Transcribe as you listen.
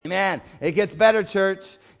Man, it gets better,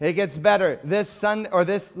 church. It gets better. This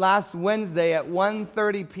last Wednesday at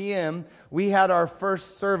 1:30 p.m., we had our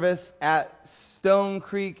first service at Stone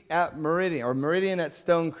Creek at Meridian at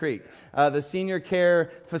Stone Creek, the senior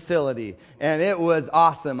care facility. And it was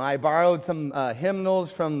awesome. I borrowed some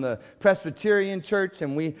hymnals from the Presbyterian church,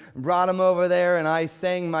 and we brought them over there, and I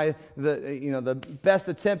sang the best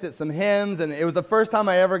attempt at some hymns, and it was the first time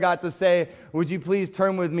I ever got to say, would you please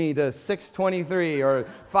turn with me to 623 or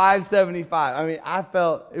 575. I mean, I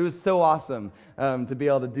felt it was so awesome to be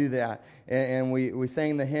able to do that. And we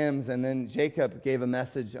sang the hymns, and then Jacob gave a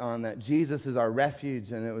message on that Jesus is our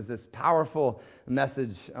refuge, and it was this powerful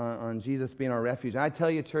message on Jesus being our refuge. And I tell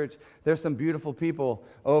you, church, there's some beautiful people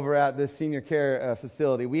over at this senior care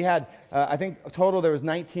facility. We had, I think, total there was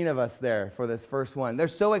 19 of us there for this first one. They're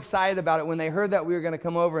so excited about it. When they heard that we were going to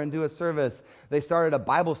come over and do a service, they started a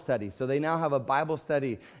Bible study. So they now have a Bible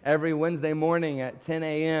study every Wednesday morning at 10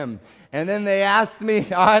 a.m. And then they asked me,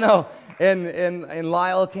 I know, and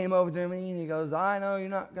Lyle came over to me and he goes, I know you're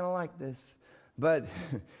not going to like this, but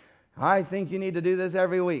I think you need to do this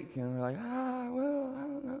every week. And we're like, well, I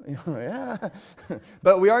don't know. Yeah.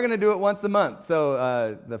 But we are going to do it once a month.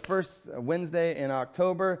 So the first Wednesday in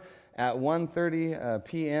October at 1:30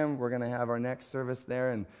 p.m., we're going to have our next service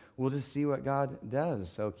there, and we'll just see what God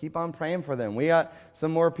does. So keep on praying for them. We got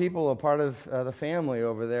some more people, a part of the family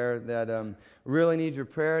over there that really need your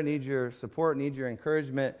prayer, need your support, need your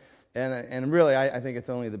encouragement. And really, I think it's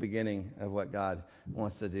only the beginning of what God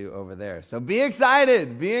wants to do over there. So be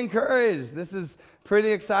excited. Be encouraged. This is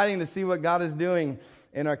pretty exciting to see what God is doing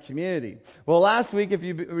in our community. Well, last week, if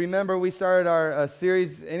you remember, we started our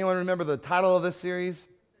series. Anyone remember the title of this series?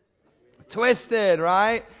 Twisted,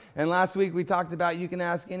 right? And last week we talked about you can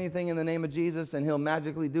ask anything in the name of Jesus and He'll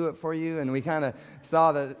magically do it for you. And we kind of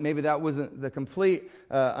saw that maybe that wasn't the complete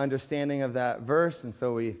understanding of that verse. And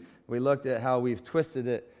so we looked at how we've twisted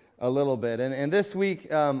it a little bit. And this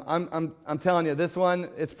week, I'm telling you, this one,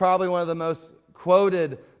 it's probably one of the most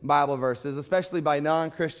quoted Bible verses, especially by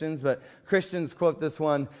non-Christians, but Christians quote this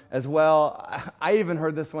one as well. I even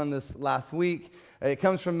heard this one this last week. It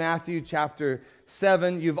comes from Matthew chapter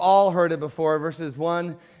 7. You've all heard it before, verses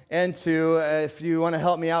 1 and 2. If you want to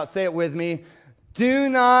help me out, say it with me. Do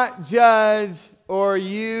not judge, or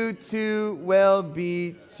you too will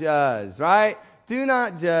be judged, right? Do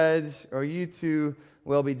not judge, or you too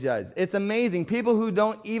will be judged. It's amazing. People who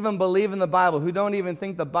don't even believe in the Bible, who don't even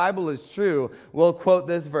think the Bible is true, will quote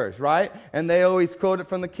this verse, right? And they always quote it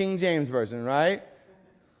from the King James Version, right?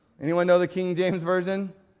 Anyone know the King James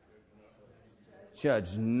Version?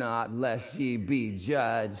 Judge not, lest ye be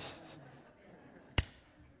judged.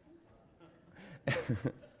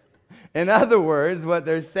 In other words, what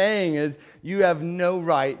they're saying is, you have no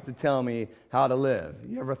right to tell me how to live.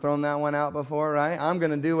 You ever thrown that one out before, right? I'm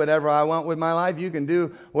going to do whatever I want with my life. You can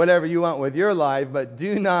do whatever you want with your life, but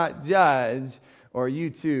do not judge, or you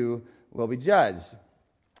too will be judged.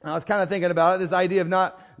 I was kind of thinking about it, this idea of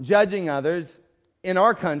not judging others in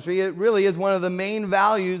our country. It really is one of the main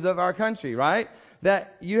values of our country, right?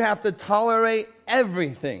 That you have to tolerate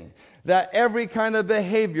everything. That every kind of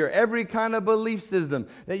behavior, every kind of belief system,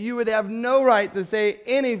 that you would have no right to say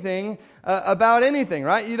anything about anything,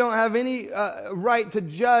 right? You don't have any right to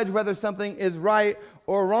judge whether something is right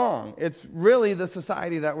or wrong. It's really the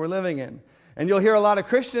society that we're living in. And you'll hear a lot of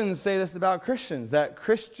Christians say this about Christians, that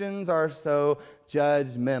Christians are so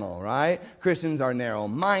judgmental, right? Christians are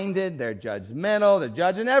narrow-minded, they're judgmental, they're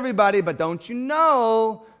judging everybody, but don't you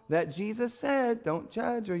know that Jesus said, don't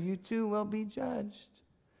judge or you too will be judged.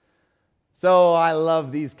 So I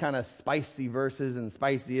love these kind of spicy verses and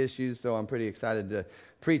spicy issues, so I'm pretty excited to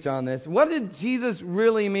preach on this. What did Jesus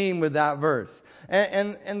really mean with that verse?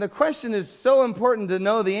 And the question is so important to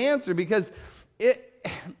know the answer, because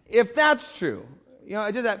if that's true,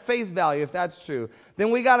 just at face value, if that's true, then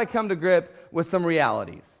we got to come to grip with some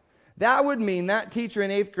realities. That would mean that teacher in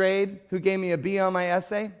 8th grade who gave me a B on my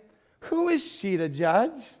essay, who is she to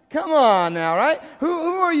judge? Come on now, right? Who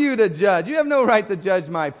are you to judge? You have no right to judge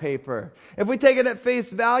my paper. If we take it at face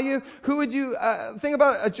value, who would you think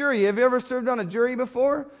about a jury? Have you ever served on a jury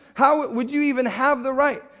before? How would you even have the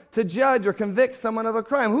right to judge or convict someone of a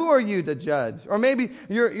crime? Who are you to judge? Or maybe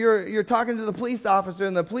you're talking to the police officer,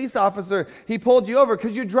 and the police officer, he pulled you over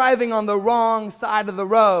because you're driving on the wrong side of the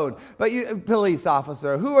road. But police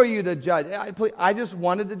officer, who are you to judge? I just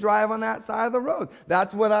wanted to drive on that side of the road.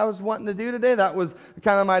 That's what I was wanting to do today. That was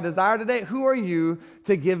kind of my desire today. Who are you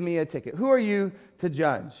to give me a ticket? Who are you to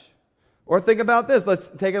judge? Or think about this. Let's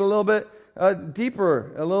take it a little bit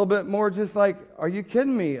deeper, a little bit more just like, are you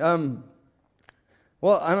kidding me?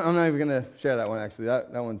 Well, I'm not even going to share that one, actually.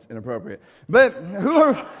 That one's inappropriate. But who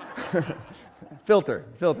are... Filter,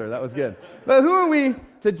 that was good. But who are we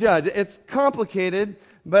to judge? It's complicated,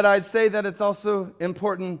 but I'd say that it's also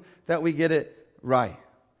important that we get it right.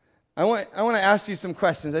 I want to ask you some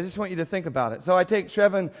questions. I just want you to think about it. So I take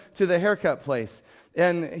Trevin to the haircut place,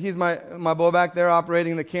 and he's my boy back there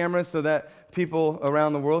operating the camera so that people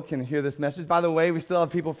around the world can hear this message. By the way, we still have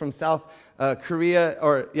people from South Korea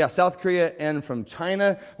and from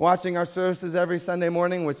China watching our services every Sunday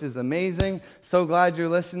morning, which is amazing. So glad you're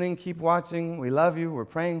listening. Keep watching. We love you. We're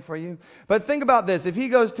praying for you. But think about this. If he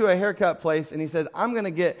goes to a haircut place and he says, I'm going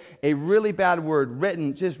to get a really bad word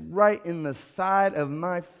written just right in the side of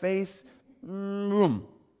my face,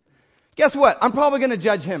 guess what? I'm probably going to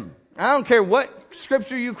judge him. I don't care what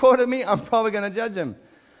scripture you quoted me, I'm probably going to judge him.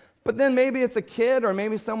 But then maybe it's a kid or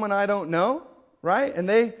maybe someone I don't know, right? And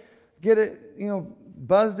they get it,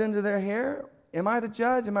 buzzed into their hair. Am I the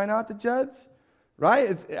judge? Am I not the judge?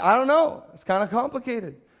 Right? I don't know. It's kind of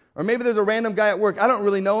complicated. Or maybe there's a random guy at work. I don't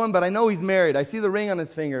really know him, but I know he's married. I see the ring on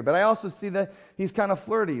his finger. But I also see that he's kind of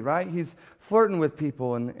flirty, right? He's flirting with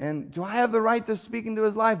people. And do I have the right to speak into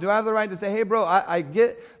his life? Do I have the right to say, hey, bro, I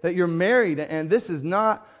get that you're married and this is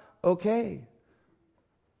not okay?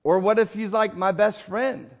 Or what if he's like my best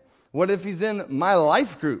friend? What if he's in my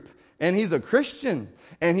life group and he's a Christian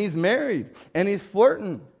and he's married and he's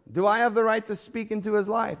flirting? Do I have the right to speak into his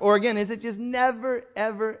life? Or again, is it just never,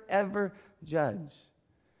 ever, ever judge?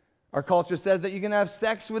 Our culture says that you can have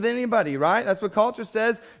sex with anybody, right? That's what culture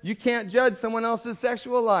says. You can't judge someone else's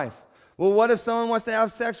sexual life. Well, what if someone wants to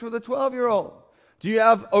have sex with a 12-year-old? Do you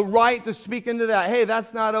have a right to speak into that? Hey,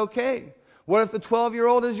 that's not okay. What if the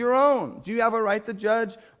 12-year-old is your own? Do you have a right to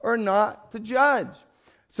judge or not to judge?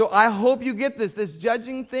 So I hope you get this. This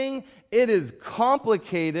judging thing, it is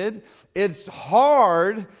complicated. It's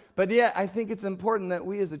hard. But yet, I think it's important that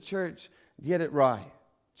we as a church get it right.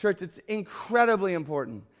 Church, it's incredibly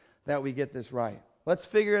important that we get this right. Let's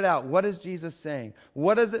figure it out. What is Jesus saying?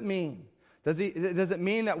 What does it mean? Does it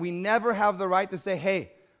mean that we never have the right to say,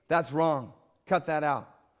 hey, that's wrong. Cut that out.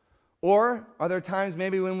 Or are there times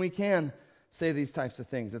maybe when we can say these types of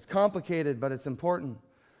things? It's complicated, but it's important.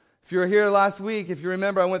 If you were here last week, if you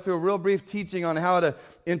remember, I went through a real brief teaching on how to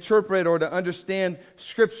interpret or to understand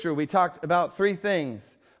Scripture. We talked about 3 things.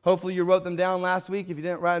 Hopefully you wrote them down last week. If you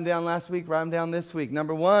didn't write them down last week, write them down this week.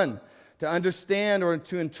 Number 1, to understand or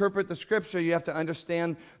to interpret the Scripture, you have to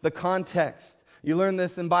understand the context. You learn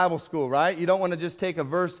this in Bible school, right? You don't want to just take a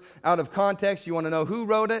verse out of context. You want to know who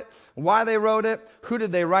wrote it, why they wrote it, who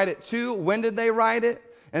did they write it to, when did they write it?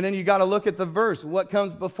 And then you got to look at the verse. What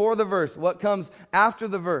comes before the verse? What comes after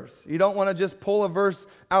the verse? You don't want to just pull a verse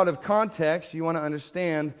out of context. You want to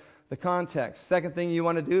understand the context. Second thing you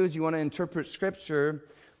want to do is you want to interpret Scripture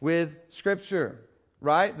with Scripture,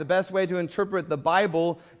 right? The best way to interpret the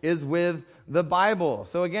Bible is with the Bible.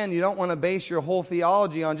 So again, you don't want to base your whole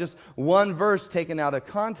theology on just one verse taken out of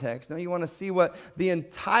context. No, you want to see what the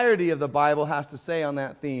entirety of the Bible has to say on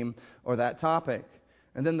that theme or that topic.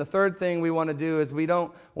 And then the third thing we want to do is we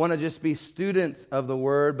don't want to just be students of the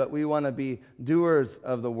Word, but we want to be doers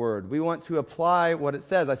of the Word. We want to apply what it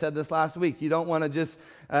says. I said this last week. You don't want to just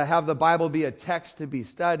have the Bible be a text to be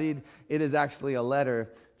studied. It is actually a letter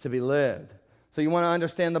to be lived. So you want to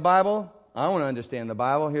understand the Bible? I want to understand the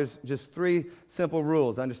Bible. Here's just 3 simple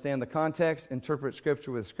rules. Understand the context, interpret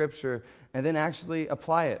Scripture with Scripture, and then actually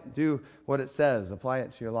apply it. Do what it says. Apply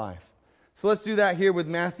it to your life. So let's do that here with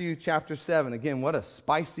Matthew chapter 7. Again, what a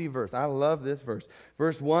spicy verse. I love this verse.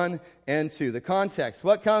 Verse 1 and 2. The context.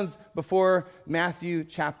 What comes before Matthew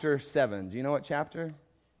chapter 7? Do you know what chapter?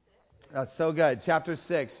 That's so good. Chapter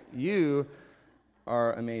 6. You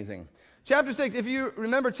are amazing. Chapter 6. If you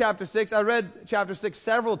remember chapter 6, I read chapter 6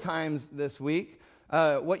 several times this week.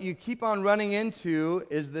 What you keep on running into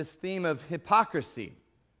is this theme of hypocrisy.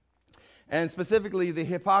 And specifically the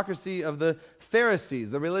hypocrisy of the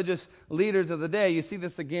Pharisees, the religious leaders of the day. You see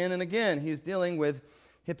this again and again. He's dealing with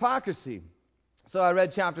hypocrisy. So I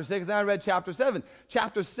read chapter 6, then I read chapter 7.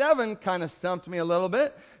 Chapter 7 kind of stumped me a little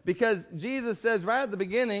bit because Jesus says right at the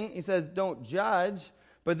beginning, he says, don't judge.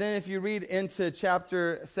 But then if you read into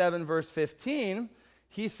chapter 7, verse 15,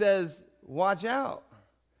 he says, watch out.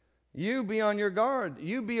 You be on your guard.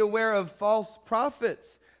 You be aware of false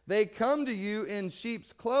prophets. They come to you in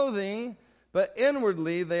sheep's clothing, but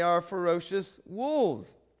inwardly they are ferocious wolves.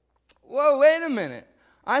 Whoa, wait a minute.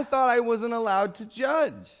 I thought I wasn't allowed to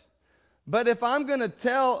judge. But if I'm going to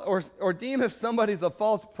tell or deem if somebody's a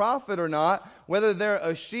false prophet or not, whether they're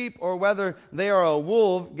a sheep or whether they are a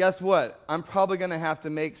wolf, guess what? I'm probably going to have to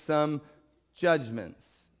make some judgments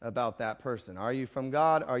about that person. Are you from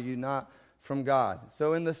God? Are you not from God.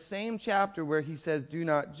 So in the same chapter where he says, do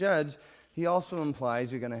not judge, he also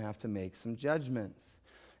implies you're going to have to make some judgments.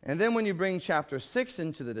 And then when you bring chapter 6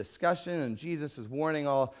 into the discussion, and Jesus is warning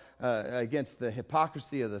all against the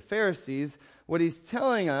hypocrisy of the Pharisees, what he's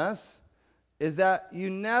telling us is that you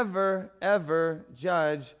never, ever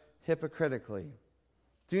judge hypocritically.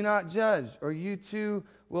 Do not judge, or you too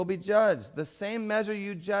will be judged. The same measure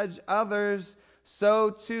you judge others, so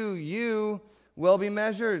too you will be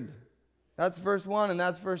measured. That's verse 1, and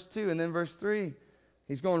that's verse 2. And then verse 3,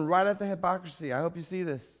 he's going right at the hypocrisy. I hope you see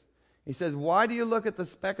this. He says, why do you look at the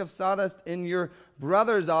speck of sawdust in your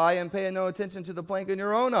brother's eye and pay no attention to the plank in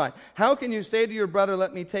your own eye? How can you say to your brother,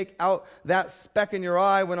 let me take out that speck in your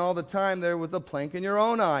eye, when all the time there was a plank in your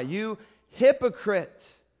own eye? You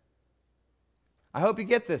hypocrite. I hope you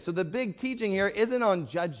get this. So the big teaching here isn't on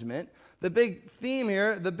judgment. The big theme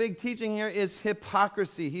here, the big teaching here is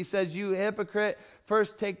hypocrisy. He says, you hypocrite,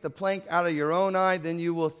 first take the plank out of your own eye, then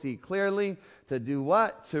you will see clearly. To do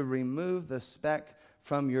what? To remove the speck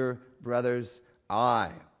from your brother's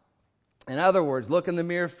eye. In other words, look in the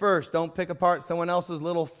mirror first. Don't pick apart someone else's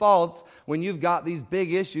little faults when you've got these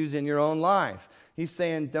big issues in your own life. He's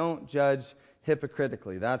saying don't judge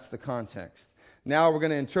hypocritically. That's the context. Now we're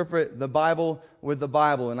going to interpret the Bible with the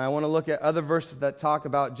Bible, and I want to look at other verses that talk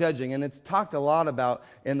about judging, and it's talked a lot about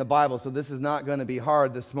in the Bible, so this is not going to be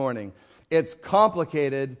hard this morning. It's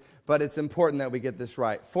complicated, but it's important that we get this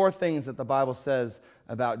right. 4 things that the Bible says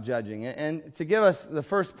about judging. And to give us the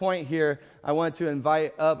first point here, I want to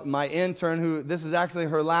invite up my intern, who this is actually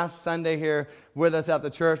her last Sunday here with us at the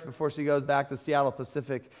church before she goes back to Seattle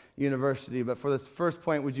Pacific University. But for this first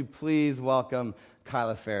point, would you please welcome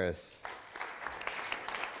Kyla Ferris?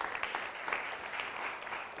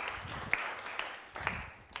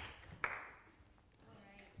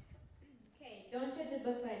 Don't judge a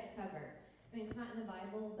book by its cover. I mean, it's not in the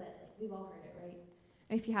Bible, but we've all heard it, right?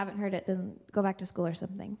 If you haven't heard it, then go back to school or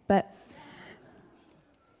something. But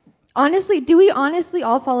honestly, do we honestly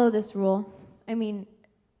all follow this rule? I mean,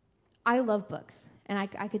 I love books, and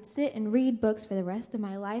I could sit and read books for the rest of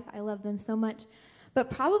my life. I love them so much. But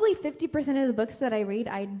probably 50% of the books that I read,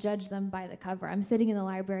 I judge them by the cover. I'm sitting in the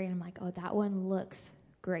library, and I'm like, oh, that one looks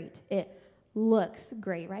great. It looks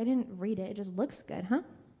great, right? I didn't read it. It just looks good, huh?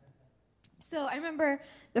 So I remember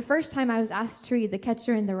the first time I was asked to read The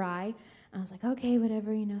Catcher in the Rye. I was like, okay,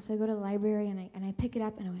 whatever, So I go to the library, and I pick it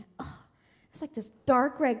up, and I went, oh, it's like this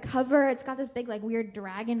dark red cover. It's got this big, like, weird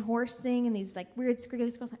dragon horse thing and these, like, weird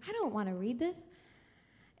squiggly squirrels. I don't want to read this.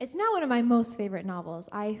 It's now one of my most favorite novels.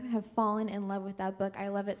 I have fallen in love with that book. I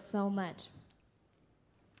love it so much.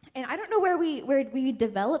 And I don't know where we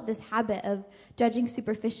develop this habit of judging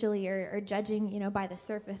superficially or judging, by the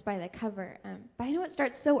surface, by the cover. But I know it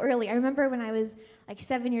starts so early. I remember when I was like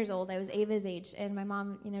 7 years old, I was Ava's age, and my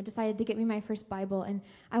mom, decided to get me my first Bible, and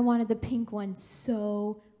I wanted the pink one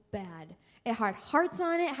so bad. It had hearts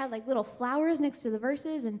on it, had like little flowers next to the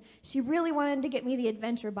verses, and she really wanted to get me the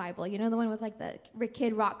Adventure Bible, the one with like the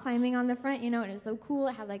kid rock climbing on the front, and it was so cool.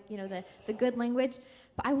 It had like, the good language.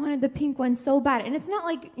 But I wanted the pink one so bad. And it's not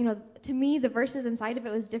like, to me, the verses inside of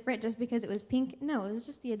it was different just because it was pink. No, it was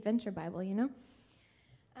just the Adventure Bible,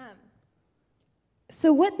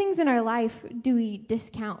 So what things in our life do we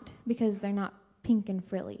discount because they're not pink and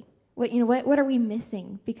frilly? What are we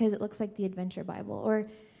missing because it looks like the Adventure Bible? Or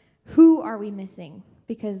who are we missing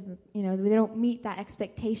because, they don't meet that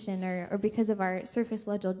expectation or because of our surface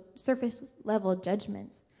level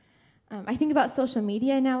judgments? I think about social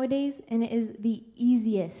media nowadays, and it is the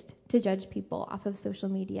easiest to judge people off of social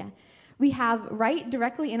media. We have right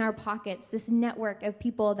directly in our pockets this network of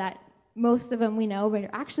people that most of them we know, but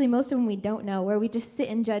actually most of them we don't know, where we just sit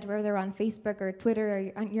and judge whether they're on Facebook or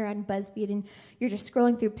Twitter or you're on BuzzFeed, and you're just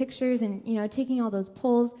scrolling through pictures and, taking all those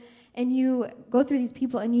polls, and you go through these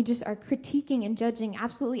people and you just are critiquing and judging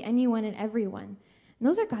absolutely anyone and everyone. And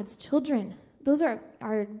those are God's children. Those are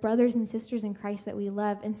our brothers and sisters in Christ that we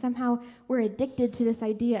love, and somehow we're addicted to this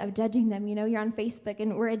idea of judging them. You're on Facebook,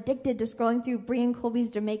 and we're addicted to scrolling through Bree and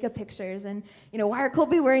Colby's Jamaica pictures, and, why are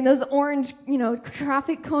Colby wearing those orange,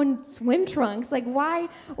 traffic cone swim trunks? Like, why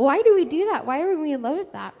do we do that? Why are we in love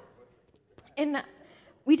with that? And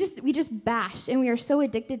we just bash, and we are so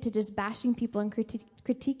addicted to just bashing people and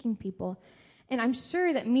critiquing people. And I'm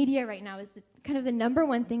sure that media right now is kind of the number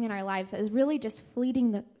one thing in our lives that is really just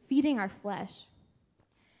feeding our flesh.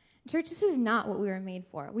 Church, this is not what we were made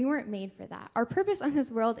for. We weren't made for that. Our purpose on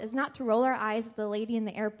this world is not to roll our eyes at the lady in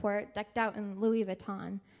the airport decked out in Louis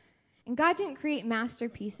Vuitton. And God didn't create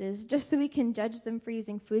masterpieces just so we can judge them for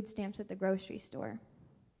using food stamps at the grocery store.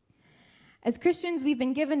 As Christians, we've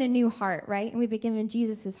been given a new heart, right? And we've been given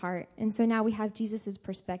Jesus' heart. And so now we have Jesus'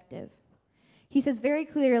 perspective. He says very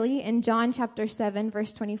clearly in John chapter 7,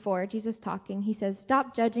 verse 24, Jesus talking, he says,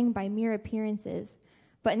 "Stop judging by mere appearances,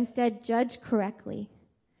 but instead judge correctly."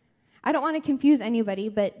 I don't want to confuse anybody,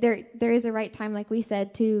 but there is a right time, like we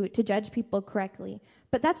said, to judge people correctly.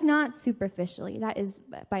 But that's not superficially. That is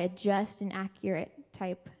by a just and accurate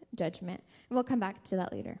type judgment. And we'll come back to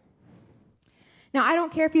that later. Now, I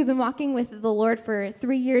don't care if you've been walking with the Lord for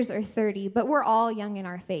 3 years or 30, but we're all young in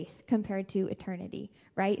our faith compared to eternity,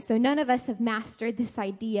 right? So none of us have mastered this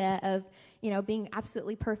idea of, being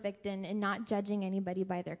absolutely perfect and not judging anybody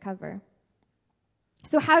by their cover.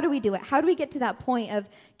 So how do we do it? How do we get to that point of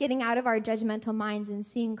getting out of our judgmental minds and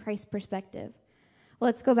seeing Christ's perspective? Well,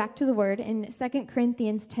 let's go back to the word. In 2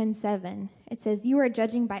 Corinthians 10:7, it says, "You are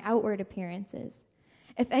judging by outward appearances.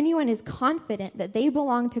 If anyone is confident that they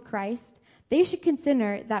belong to Christ, they should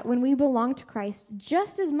consider that when we belong to Christ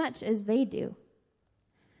just as much as they do."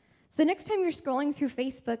 So the next time you're scrolling through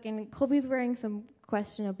Facebook and Colby's wearing some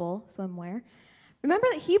questionable swimwear, remember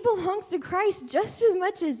that he belongs to Christ just as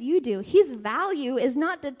much as you do. His value is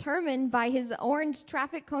not determined by his orange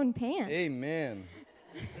traffic cone pants. Amen.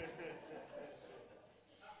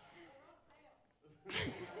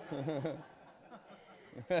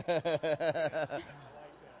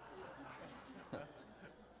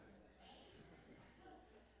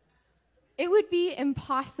 It would be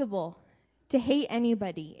impossible to hate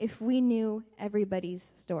anybody if we knew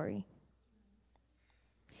everybody's story.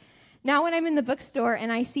 Now when I'm in the bookstore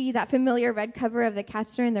and I see that familiar red cover of The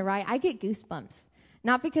Catcher in the Rye, I get goosebumps.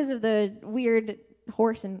 Not because of the weird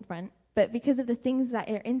horse in front, but because of the things that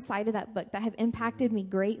are inside of that book that have impacted me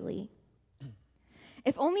greatly.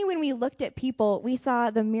 If only when we looked at people, we saw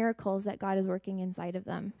the miracles that God is working inside of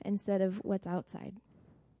them instead of what's outside.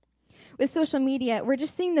 With social media, we're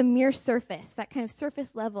just seeing the mere surface, that kind of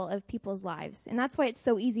surface level of people's lives. And that's why it's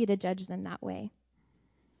so easy to judge them that way.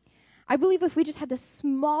 I believe if we just had the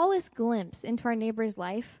smallest glimpse into our neighbor's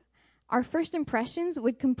life, our first impressions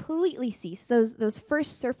would completely cease. Those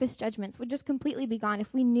first surface judgments would just completely be gone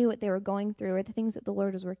if we knew what they were going through or the things that the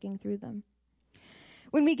Lord was working through them.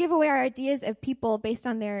 When we give away our ideas of people based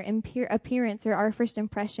on their appearance or our first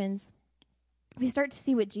impressions, we start to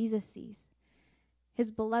see what Jesus sees.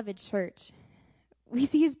 His beloved church. We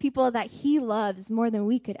see his people that he loves more than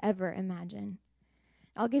we could ever imagine.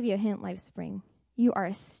 I'll give you a hint, LifeSpring. You are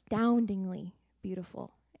astoundingly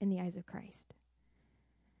beautiful in the eyes of Christ.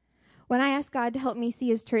 When I ask God to help me see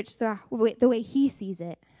his church the way he sees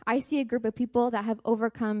it, I see a group of people that have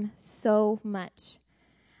overcome so much.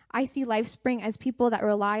 I see LifeSpring as people that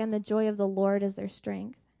rely on the joy of the Lord as their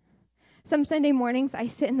strength. Some Sunday mornings, I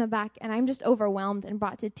sit in the back and I'm just overwhelmed and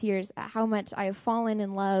brought to tears at how much I have fallen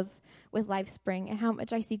in love with LifeSpring and how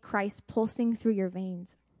much I see Christ pulsing through your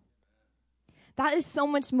veins. That is so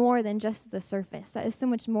much more than just the surface. That is so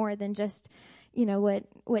much more than just,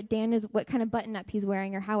 what Dan is, what kind of button up he's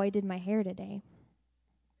wearing or how I did my hair today.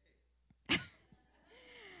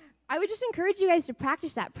 I would just encourage you guys to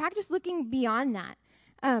practice that. Practice looking beyond that.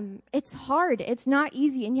 It's hard. It's not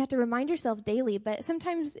easy, and you have to remind yourself daily. But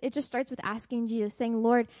sometimes it just starts with asking Jesus, saying,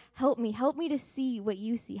 "Lord, help me to see what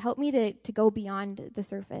you see. Help me to go beyond the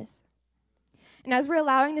surface." And as we're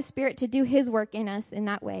allowing the Spirit to do his work in us in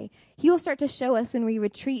that way, he will start to show us when we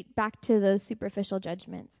retreat back to those superficial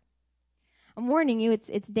judgments. I'm warning you,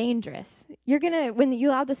 it's dangerous. When you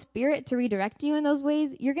allow the Spirit to redirect you in those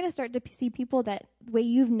ways, you're going to start to see people that way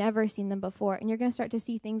you've never seen them before. And you're going to start to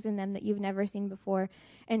see things in them that you've never seen before.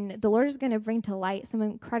 And the Lord is going to bring to light some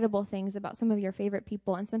incredible things about some of your favorite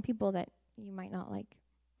people and some people that you might not like.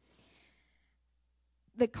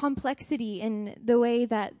 The complexity and the way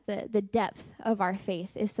that the depth of our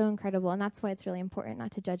faith is so incredible. And that's why it's really important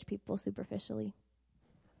not to judge people superficially.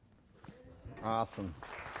 Awesome.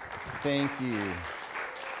 Thank you.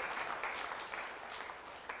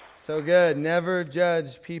 So good. Never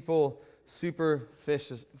judge people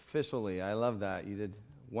superficially. I love that. You did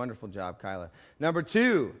a wonderful job, Kyla. Number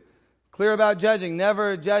 2, clear about judging.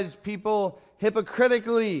 Never judge people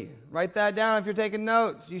hypocritically. Write that down if you're taking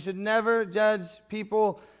notes. You should never judge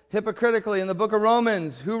people hypocritically. In the book of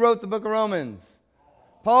Romans, who wrote the book of Romans?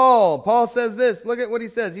 Paul. Paul says this. Look at what he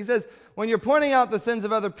says. He says, when you're pointing out the sins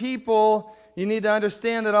of other people, you need to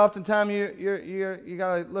understand that oftentimes you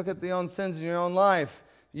got to look at the own sins in your own life.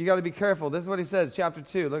 You got to be careful. This is what he says, chapter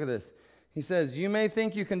 2. Look at this. He says, you may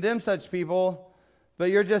think you condemn such people,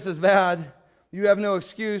 but you're just as bad. You have no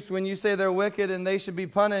excuse when you say they're wicked and they should be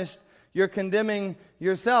punished. You're condemning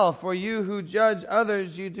yourself. For you who judge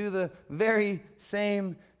others, you do the very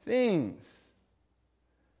same things.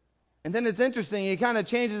 And then it's interesting. He kind of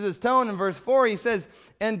changes his tone in verse 4. He says,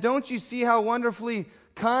 and don't you see how wonderfully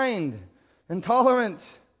kind and tolerant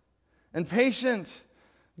and patient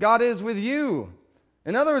God is with you.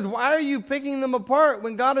 In other words, why are you picking them apart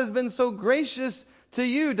when God has been so gracious to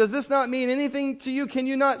you? Does this not mean anything to you? Can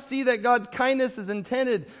you not see that God's kindness is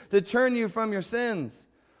intended to turn you from your sins?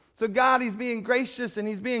 So God, He's being gracious and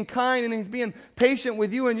He's being kind and He's being patient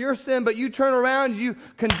with you and your sin, but you turn around, you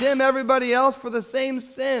condemn everybody else for the same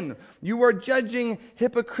sin. You are judging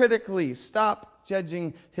hypocritically. Stop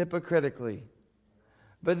judging hypocritically.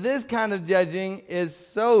 But this kind of judging is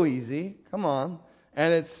so easy. Come on.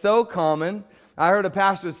 And it's so common. I heard a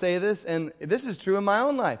pastor say this, and this is true in my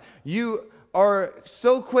own life. You are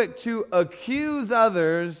so quick to accuse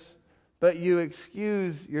others, but you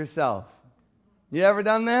excuse yourself. You ever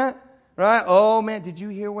done that? Right? Oh, man, did you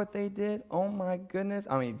hear what they did? Oh, my goodness.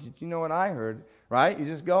 I mean, did you know what I heard? Right? You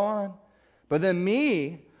just go on. But then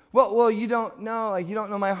me, well, you don't know. Like, you don't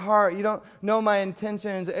know my heart. You don't know my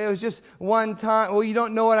intentions. It was just one time. Well, you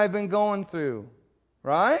don't know what I've been going through.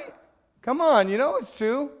 Right? Come on, you know it's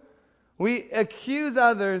true. We accuse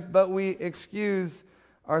others, but we excuse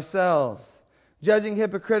ourselves. Judging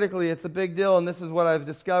hypocritically, it's a big deal, and this is what I've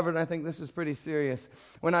discovered, and I think this is pretty serious.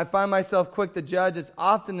 When I find myself quick to judge, it's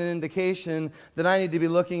often an indication that I need to be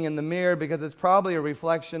looking in the mirror because it's probably a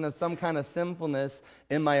reflection of some kind of sinfulness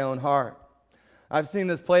in my own heart. I've seen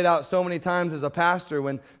this played out so many times as a pastor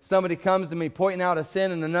when somebody comes to me pointing out a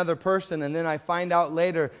sin in another person, and then I find out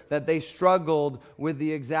later that they struggled with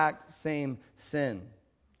the exact same sin.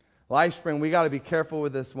 LifeSpring, we got to be careful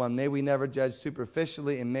with this one. May we never judge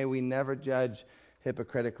superficially, and may we never judge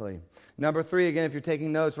hypocritically. Number 3, again, if you're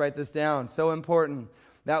taking notes, write this down. So important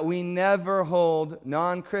that we never hold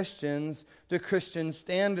non-Christians to Christian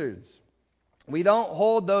standards. We don't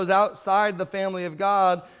hold those outside the family of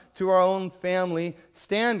God to our own family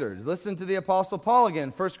standards. Listen to the Apostle Paul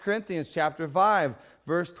again, 1 Corinthians chapter 5,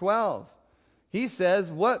 verse 12. He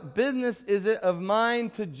says, "What business is it of mine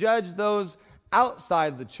to judge those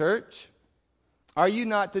outside the church? Are you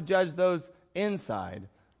not to judge those inside?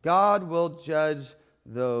 God will judge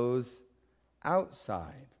those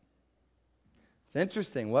outside." It's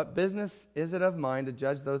interesting. What business is it of mine to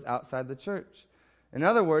judge those outside the church? In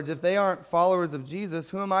other words, if they aren't followers of Jesus,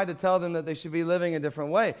 who am I to tell them that they should be living a different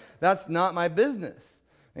way? That's not my business.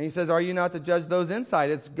 And he says, are you not to judge those inside?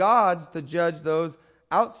 It's God's to judge those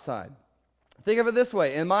outside. Think of it this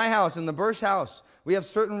way. In my house, in the Bursch house, we have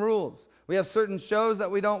certain rules. We have certain shows that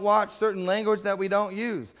we don't watch, certain language that we don't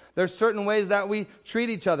use. There's certain ways that we treat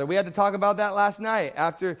each other. We had to talk about that last night.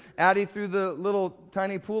 After Addie threw the little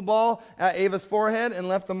tiny pool ball at Ava's forehead and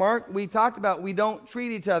left the mark, we talked about we don't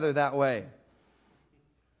treat each other that way.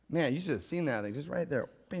 Man, you should have seen that thing just right there.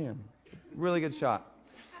 Bam. Really good shot.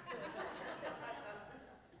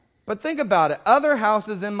 But think about it. Other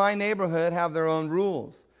houses in my neighborhood have their own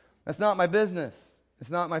rules. That's not my business. It's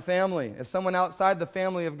not my family. If someone outside the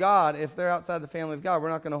family of God, if they're outside the family of God, we're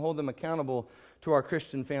not going to hold them accountable to our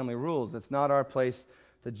Christian family rules. It's not our place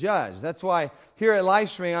to judge. That's why here at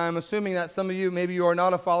LifeStream, I'm assuming that some of you, maybe you are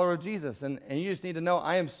not a follower of Jesus, and you just need to know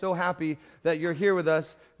I am so happy that you're here with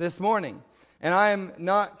us this morning. And I am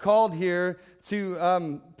not called here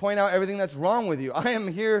to point out everything that's wrong with you. I am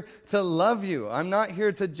here to love you. I'm not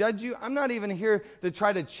here to judge you. I'm not even here to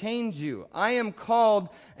try to change you. I am called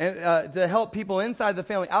to help people inside the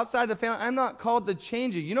family. Outside the family, I'm not called to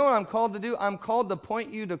change you. You know what I'm called to do? I'm called to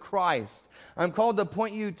point you to Christ. I'm called to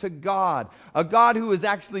point you to God, a God who is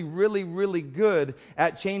actually really, really good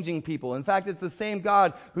at changing people. In fact, it's the same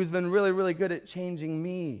God who's been really, really good at changing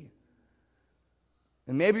me.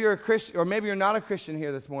 And maybe you're a Christian, or maybe you're not a Christian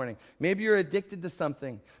here this morning. Maybe you're addicted to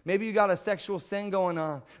something. Maybe you got a sexual sin going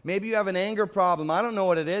on. Maybe you have an anger problem. I don't know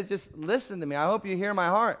what it is. Just listen to me. I hope you hear my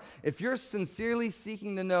heart. If you're sincerely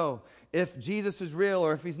seeking to know if Jesus is real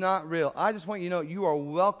or if he's not real, I just want you to know you are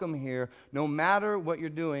welcome here no matter what you're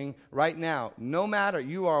doing right now. No matter.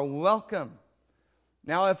 You are welcome.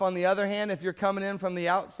 Now, if on the other hand, if you're coming in from the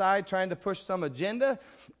outside trying to push some agenda,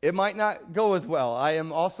 it might not go as well. I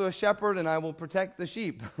am also a shepherd and I will protect the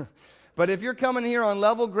sheep. But if you're coming here on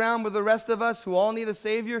level ground with the rest of us who all need a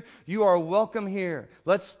Savior, you are welcome here.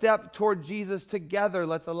 Let's step toward Jesus together.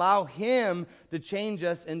 Let's allow him to change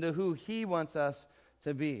us into who he wants us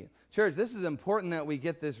to be. Church, this is important that we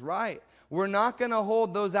get this right. We're not going to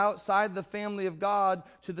hold those outside the family of God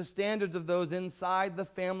to the standards of those inside the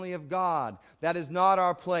family of God. That is not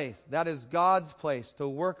our place. That is God's place to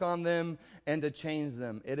work on them and to change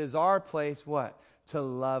them. It is our place, what? To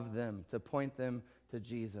love them, to point them to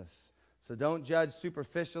Jesus. So don't judge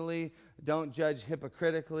superficially, don't judge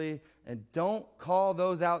hypocritically, and don't call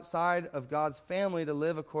those outside of God's family to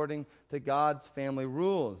live according to God's family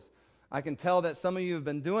rules. I can tell that some of you have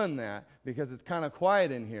been doing that because it's kind of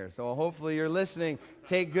quiet in here. So hopefully you're listening.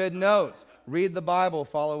 Take good notes. Read the Bible.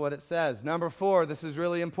 Follow what it says. Number 4, this is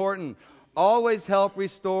really important. Always help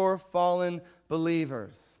restore fallen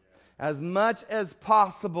believers. As much as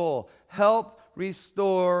possible, help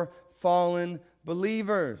restore fallen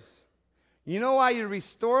believers. You know why you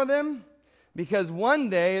restore them? Because one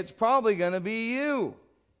day it's probably going to be you.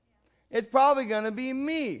 It's probably going to be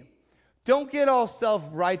me. Don't get all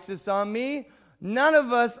self-righteous on me. None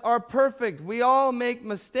of us are perfect. We all make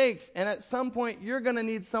mistakes. And at some point, you're going to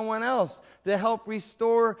need someone else to help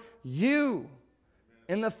restore you.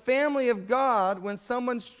 In the family of God, when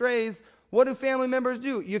someone strays, what do family members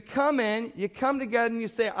do? You come in, you come together, and you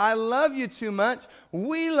say, I love you too much.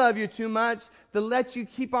 We love you too much to let you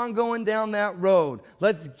keep on going down that road.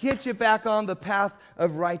 Let's get you back on the path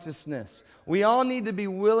of righteousness. We all need to be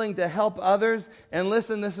willing to help others. And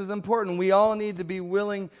listen, this is important. We all need to be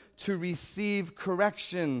willing to receive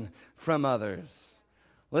correction from others.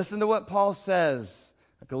 Listen to what Paul says.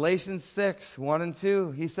 Galatians 6, 1 and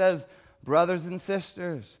 2. He says, brothers and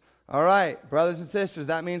sisters. All right, brothers and sisters,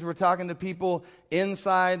 that means we're talking to people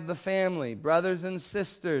inside the family. Brothers and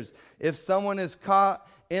sisters, if someone is caught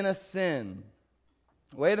in a sin,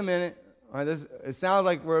 wait a minute. All right, it sounds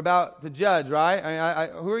like we're about to judge,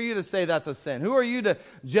 right? Who are you to say that's a sin? Who are you to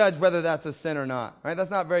judge whether that's a sin or not? Right?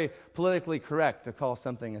 That's not very politically correct to call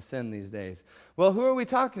something a sin these days. Well, who are we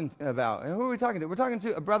talking about? And who are we talking to? We're talking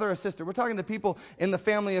to a brother or sister. We're talking to people in the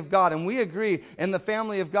family of God. And we agree in the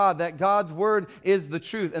family of God that God's word is the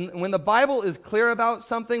truth. And when the Bible is clear about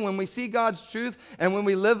something, when we see God's truth and when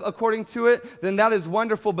we live according to it, then that is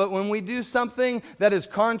wonderful. But when we do something that is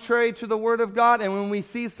contrary to the word of God, and when we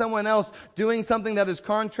see someone else doing something that is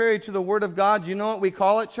contrary to the word of God, you know what we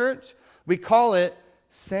call it, church? We call it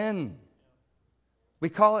sin. We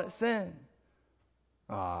call it sin.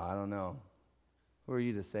 Oh, I don't know. Who are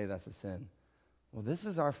you to say that's a sin? Well, this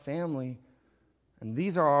is our family, and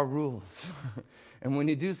these are our rules. And when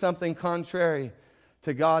you do something contrary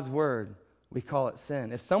to God's word, we call it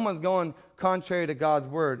sin. If someone's going contrary to God's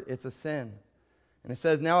word, it's a sin. And it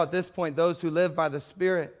says, now at this point, those who live by the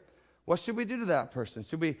Spirit, what should we do to that person?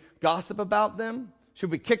 Should we gossip about them?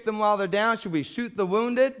 Should we kick them while they're down? Should we shoot the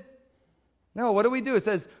wounded? No, what do we do? It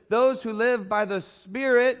says, those who live by the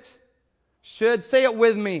Spirit should, say it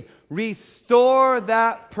with me, restore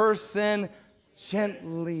that person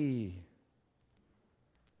gently.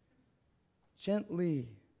 Gently.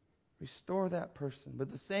 Restore that person.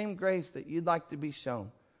 With the same grace that you'd like to be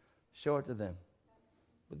shown, show it to them.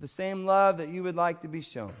 With the same love that you would like to be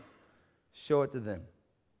shown, show it to them.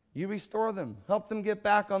 You restore them. Help them get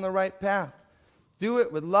back on the right path. Do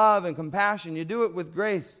it with love and compassion. You do it with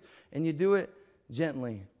grace, and you do it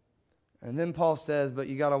gently. And then Paul says, but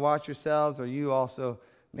you got to watch yourselves or you also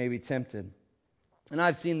may be tempted. And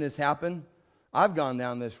I've seen this happen. I've gone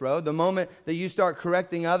down this road. The moment that you start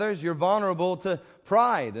correcting others, you're vulnerable to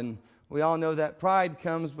pride. And we all know that pride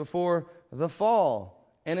comes before the fall.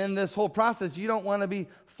 And in this whole process, you don't want to be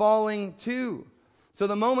falling too. So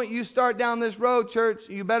the moment you start down this road, church,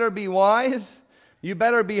 you better be wise. You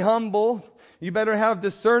better be humble. You better have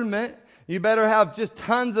discernment. You better have just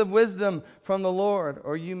tons of wisdom from the Lord,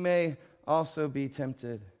 or you may also be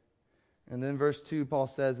tempted. And then verse 2, Paul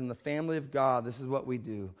says, in the family of God, this is what we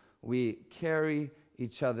do. We carry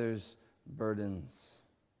each other's burdens.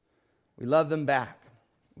 We love them back.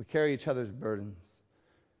 We carry each other's burdens.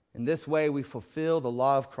 In this way, we fulfill the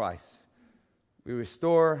law of Christ. We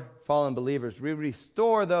restore fallen believers. We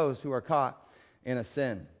restore those who are caught in a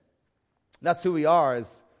sin. That's who we are as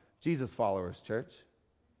Jesus followers, church.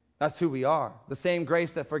 That's who we are. The same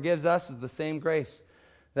grace that forgives us is the same grace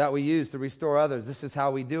that we use to restore others. This is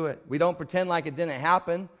how we do it. We don't pretend like it didn't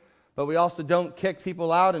happen, but we also don't kick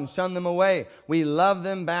people out and shun them away. We love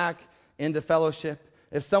them back into fellowship.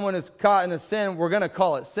 If someone is caught in a sin, we're going to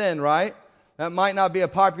call it sin, right? That might not be a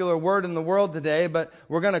popular word in the world today, but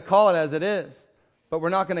we're going to call it as it is. But we're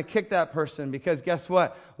not going to kick that person because guess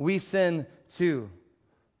what? We sin too.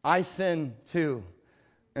 I sin too.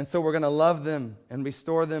 And so we're going to love them and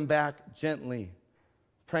restore them back gently,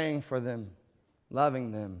 praying for them,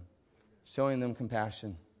 loving them, showing them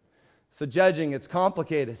compassion. So judging, it's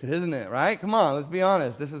complicated, isn't it, right? Come on, let's be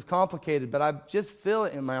honest. This is complicated, but I just feel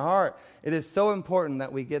it in my heart. It is so important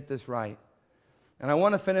that we get this right. And I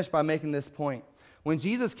want to finish by making this point. When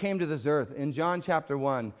Jesus came to this earth, in John chapter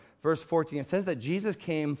 1, verse 14, it says that Jesus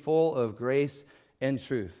came full of grace and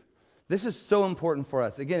truth. This is so important for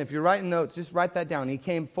us. Again, if you're writing notes, just write that down. He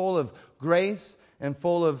came full of grace and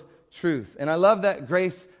full of truth. And I love that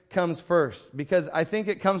grace comes first, because I think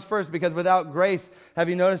it comes first because without grace, have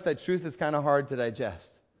you noticed that truth is kind of hard to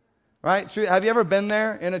digest? Right? Have you ever been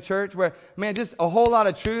there in a church where, man, just a whole lot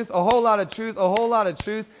of truth, a whole lot of truth, a whole lot of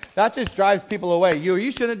truth? That just drives people away.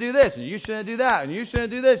 You shouldn't do this, and you shouldn't do that, and you shouldn't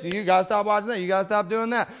do this, and you got to stop watching that, you got to stop doing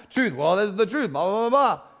that. Truth, well, this is the truth, blah, blah,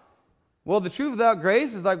 blah, blah. Well, the truth without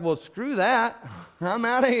grace is like, well, screw that. I'm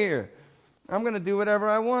out of here. I'm going to do whatever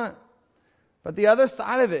I want. But the other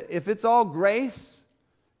side of it, if it's all grace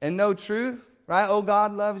and no truth, right? Oh,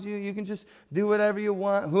 God loves you. You can just do whatever you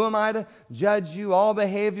want. Who am I to judge you? All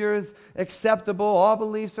behavior is acceptable. All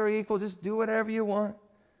beliefs are equal. Just do whatever you want.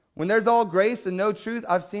 When there's all grace and no truth,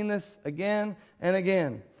 I've seen this again and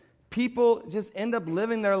again. People just end up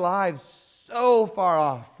living their lives so far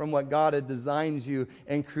off from what God had designed you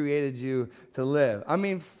and created you to live. I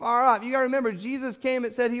mean, far off. You got to remember, Jesus came,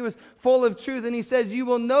 it said he was full of truth, and he says, you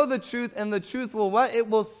will know the truth, and the truth will what? It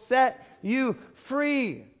will set you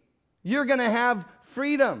free. You're going to have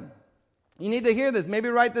freedom. You need to hear this. Maybe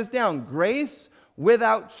write this down. Grace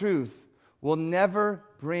without truth will never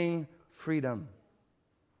bring freedom.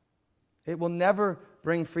 It will never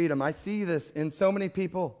bring freedom. I see this in so many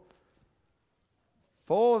people.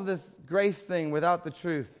 Full of this grace thing without the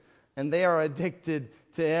truth. And they are addicted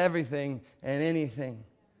to everything and anything.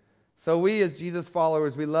 So we as Jesus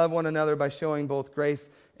followers, we love one another by showing both grace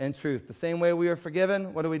and truth. The same way we are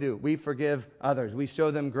forgiven, what do? We forgive others. We show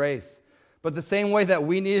them grace. But the same way that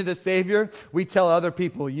we needed a Savior, we tell other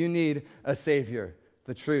people, you need a Savior,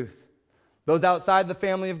 the truth. Those outside the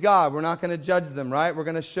family of God, we're not going to judge them, right? We're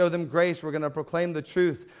going to show them grace. We're going to proclaim the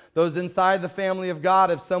truth. Those inside the family of God,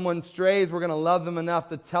 if someone strays, we're going to love them enough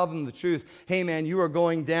to tell them the truth. Hey, man, you are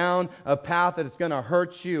going down a path that is going to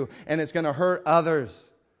hurt you, and it's going to hurt others.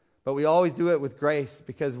 But we always do it with grace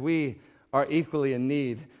because we are equally in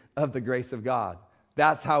need of the grace of God.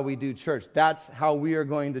 That's how we do church. That's how we are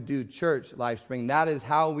going to do church, LifeSpring. That is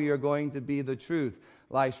how we are going to be the truth,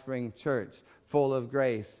 LifeSpring Church, full of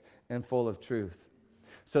grace and full of truth.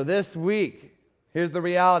 So this week, here's the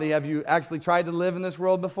reality. Have you actually tried to live in this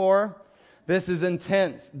world before? This is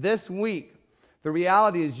intense. This week, the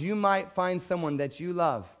reality is you might find someone that you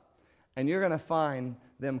love, and you're going to find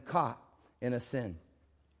them caught in a sin.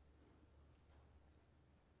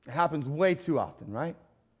 It happens way too often, right?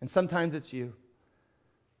 And sometimes it's you.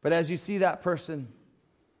 But as you see that person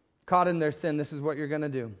caught in their sin, this is what you're going to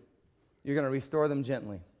do. You're going to restore them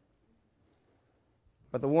gently.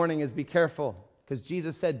 But the warning is be careful, because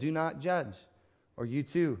Jesus said, do not judge, or you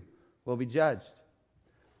too will be judged.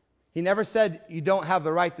 He never said you don't have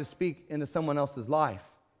the right to speak into someone else's life.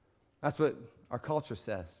 That's what our culture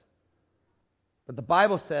says. But the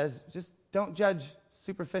Bible says, just don't judge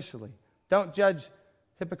superficially. Don't judge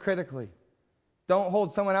hypocritically. Don't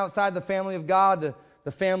hold someone outside the family of God to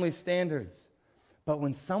the family standards. But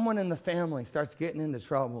when someone in the family starts getting into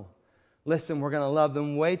trouble, listen, we're going to love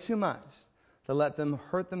them way too much to let them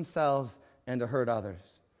hurt themselves and to hurt others.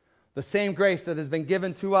 The same grace that has been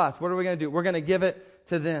given to us, what are we going to do? We're going to give it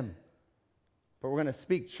to them. But we're going to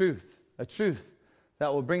speak truth, a truth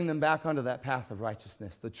that will bring them back onto that path of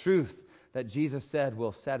righteousness, the truth that Jesus said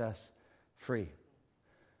will set us free.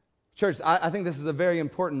 Church, I think this is a very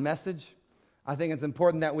important message. I think it's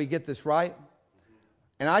important that we get this right.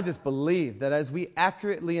 And I just believe that as we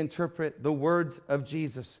accurately interpret the words of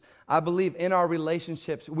Jesus, I believe in our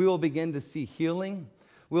relationships, we will begin to see healing,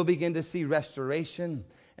 we'll begin to see restoration,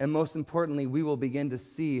 and most importantly, we will begin to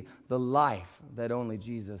see the life that only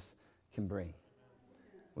Jesus can bring.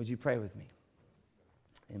 Would you pray with me?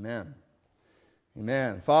 Amen.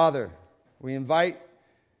 Amen. Father, we invite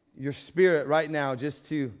your Spirit right now just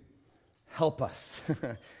to help us.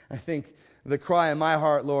 I think the cry in my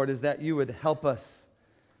heart, Lord, is that you would help us,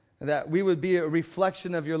 that we would be a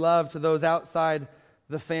reflection of your love to those outside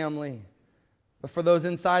the family. But for those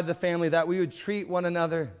inside the family, that we would treat one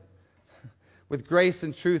another with grace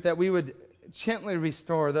and truth, that we would gently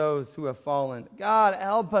restore those who have fallen. God,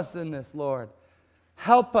 help us in this, Lord.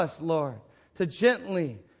 Help us, Lord, to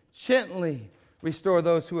gently restore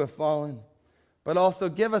those who have fallen. But also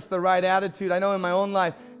give us the right attitude. I know in my own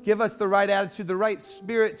life, give us the right attitude, the right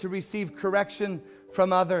spirit to receive correction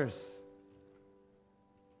from others.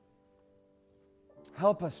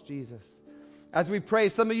 Help us, Jesus. As we pray,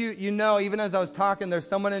 some of you know, even as I was talking, there's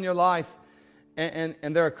someone in your life, and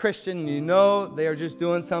they're a Christian, and you know they are just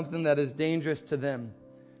doing something that is dangerous to them.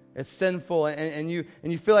 It's sinful, and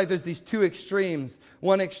you feel like there's these two extremes.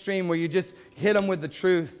 One extreme where you just hit them with the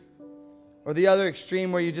truth, or the other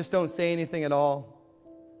extreme where you just don't say anything at all.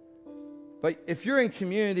 But if you're in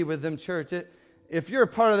community with them, church, if you're a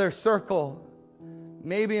part of their circle,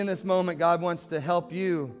 maybe in this moment God wants to help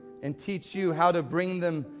you and teach you how to bring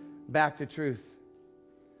them back to truth.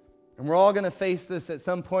 And we're all going to face this at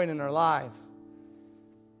some point in our life.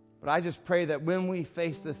 But I just pray that when we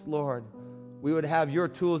face this, Lord, we would have your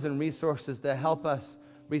tools and resources to help us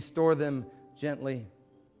restore them gently.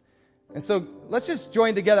 And so let's just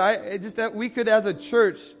join together. Just that we could, as a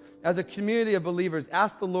church, as a community of believers,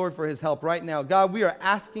 ask the Lord for his help right now. God, we are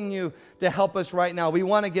asking you to help us right now. We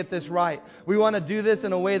want to get this right. We want to do this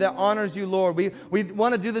in a way that honors you, Lord. We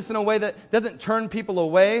want to do this in a way that doesn't turn people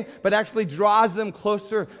away, but actually draws them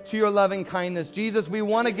closer to your loving kindness. Jesus, we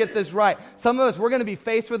want to get this right. Some of us, we're going to be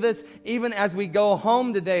faced with this even as we go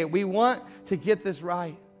home today. We want to get this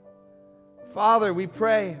right. Father, we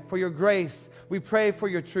pray for your grace. We pray for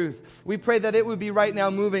your truth. We pray that it would be right now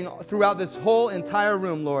moving throughout this whole entire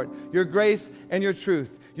room, Lord. Your grace and your truth.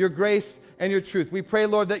 Your grace and your truth. We pray,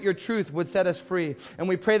 Lord, that your truth would set us free. And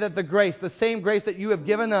we pray that the grace, the same grace that you have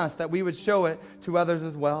given us, that we would show it to others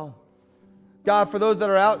as well. God, for those that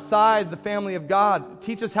are outside the family of God,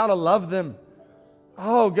 teach us how to love them.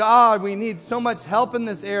 Oh, God, we need so much help in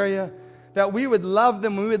this area. That we would love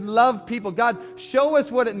them, we would love people. God, show us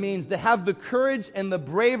what it means to have the courage and the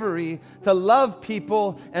bravery to love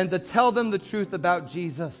people and to tell them the truth about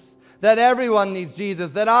Jesus. That everyone needs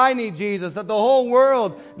Jesus, that I need Jesus, that the whole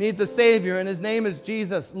world needs a Savior, and his name is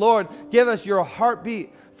Jesus. Lord, give us your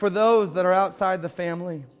heartbeat for those that are outside the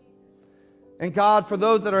family. And God, for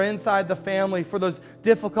those that are inside the family, for those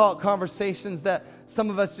difficult conversations that some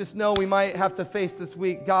of us just know we might have to face this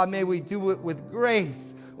week, God, may we do it with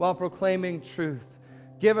grace, while proclaiming truth.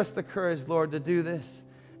 Give us the courage, Lord, to do this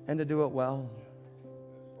and to do it well.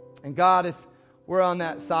 And God, if we're on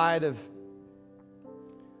that side of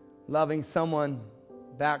loving someone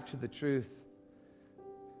back to the truth,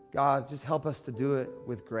 God, just help us to do it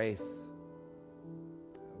with grace,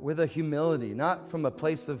 with a humility, not from a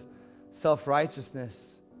place of self-righteousness,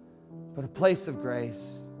 but a place of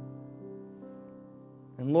grace.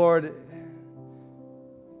 And Lord,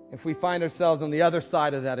 if we find ourselves on the other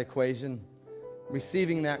side of that equation,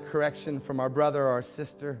 receiving that correction from our brother or our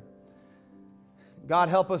sister, God,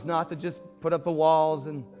 help us not to just put up the walls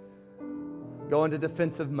and go into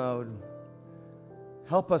defensive mode.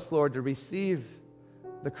 Help us, Lord, to receive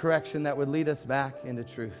the correction that would lead us back into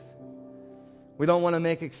truth. We don't want to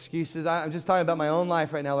make excuses. I'm just talking about my own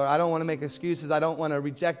life right now, Lord. I don't want to make excuses. I don't want to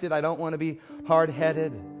reject it. I don't want to be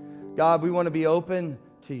hard-headed. God, we want to be open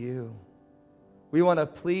to you. We want to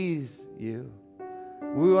please you.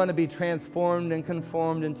 We want to be transformed and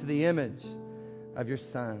conformed into the image of your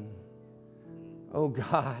Son. Oh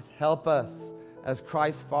God, help us as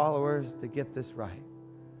Christ followers to get this right.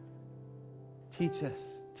 Teach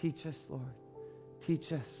us, Lord.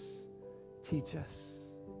 Teach us, teach us,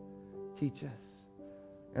 teach us.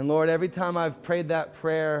 And Lord, every time I've prayed that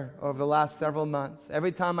prayer over the last several months,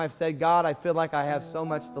 every time I've said, God, I feel like I have so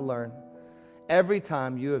much to learn, every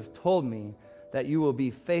time you have told me that you will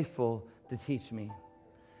be faithful to teach me.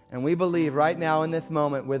 And we believe right now in this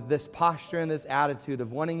moment, with this posture and this attitude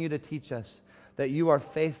of wanting you to teach us, that you are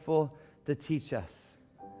faithful to teach us.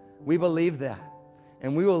 We believe that.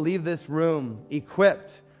 And we will leave this room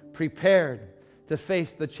equipped, prepared to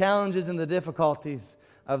face the challenges and the difficulties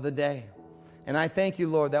of the day. And I thank you,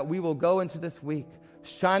 Lord, that we will go into this week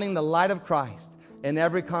shining the light of Christ in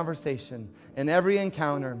every conversation, in every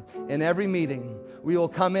encounter, in every meeting. We will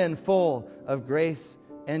come in full of grace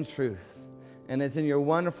and truth. And it's in your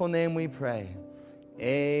wonderful name we pray.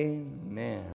 Amen.